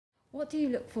What do you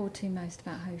look forward to most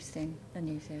about hosting a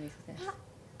new series of this?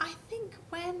 I think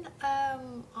when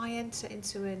I enter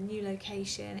into a new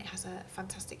location, it has a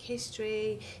fantastic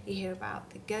history, you hear about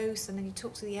the ghosts, and then you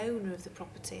talk to the owner of the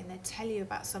property and they tell you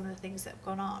about some of the things that have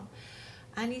gone on.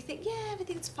 And you think, yeah,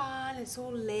 everything's fine, it's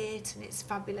all lit and it's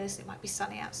fabulous, it might be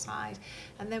sunny outside.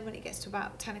 And then when it gets to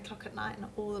about 10 o'clock at night and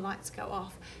all the lights go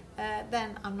off,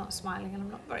 then I'm not smiling and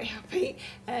I'm not very happy.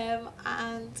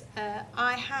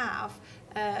 I have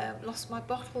lost my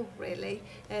bottle, really,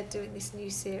 doing this new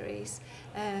series.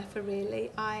 For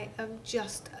really, I am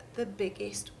just the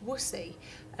biggest wussy.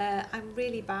 I'm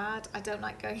really bad. I don't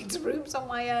like going into rooms on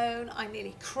my own. I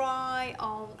nearly cry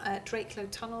on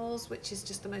Drakelow Tunnels, which is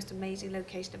just the most amazing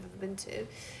location I've ever been to.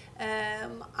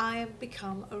 I have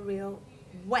become a real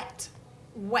wet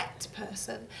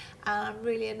person, and I'm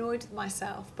really annoyed with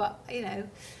myself, but you know,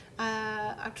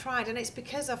 I've tried, and it's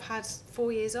because I've had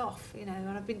 4 years off, you know, and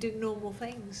I've been doing normal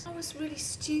things. I was really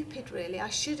stupid, really. I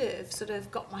should have sort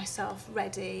of got myself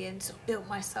ready and sort of built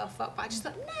myself up, but I just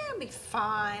thought, no, I'll be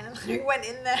fine. And I went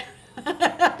in there.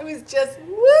 I was just,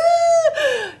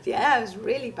 woo! Yeah, it was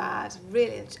really bad,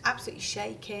 really absolutely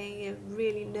shaking,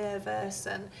 really nervous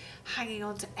and hanging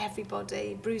on to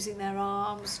everybody, bruising their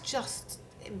arms, just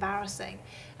embarrassing.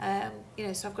 You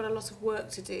know, so I've got a lot of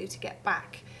work to do to get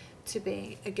back to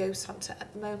being a ghost hunter.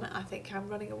 At the moment, I think I'm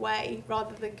running away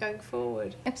rather than going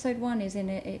forward. Episode 1 is in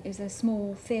a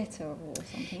small theatre or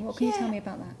something. What can you tell me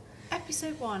about that?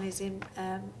 Episode 1 is in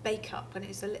Bake Up, and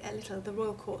it's a little the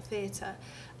Royal Court Theatre,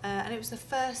 and it was the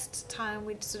first time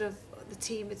the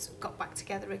team had got back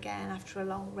together again after a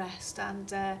long rest,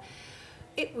 and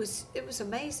it was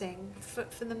amazing.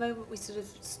 From the moment we sort of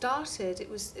started, it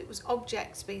was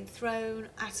objects being thrown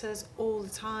at us all the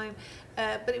time,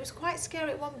 but it was quite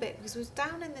scary at one bit because it was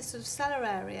down in this sort of cellar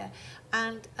area,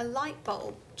 and a light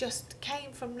bulb just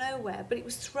came from nowhere, but it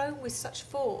was thrown with such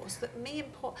force that me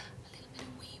and Paul, a little bit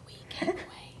of wee came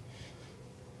away.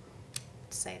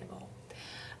 To say them all.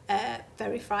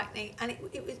 Very frightening, and it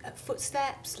was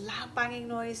footsteps, loud banging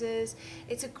noises.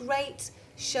 It's a great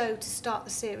show to start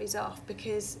the series off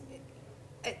because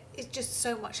it just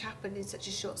so much happened in such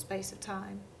a short space of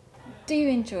time. Do you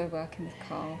enjoy working with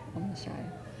Carl on the show?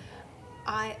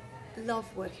 I love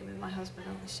working with my husband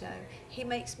on the show. He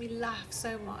makes me laugh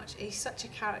so much. He's such a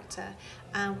character,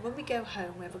 and when we go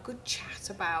home we have a good chat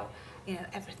about, you know,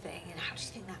 everything, and how do you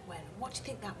think that went, and what do you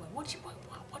think that went, what do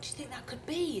you think that could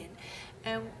be,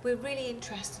 and we're really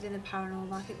interested in the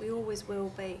paranormal. I think we always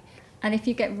will be. And if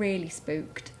you get really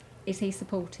spooked, is he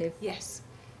supportive? Yes,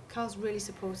 Carl's really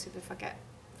supportive if I get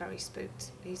very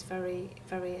spooked. He's very,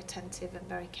 very attentive and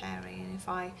very caring, and if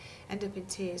I end up in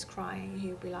tears crying,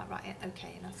 he'll be like, right,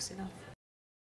 okay, enough's enough.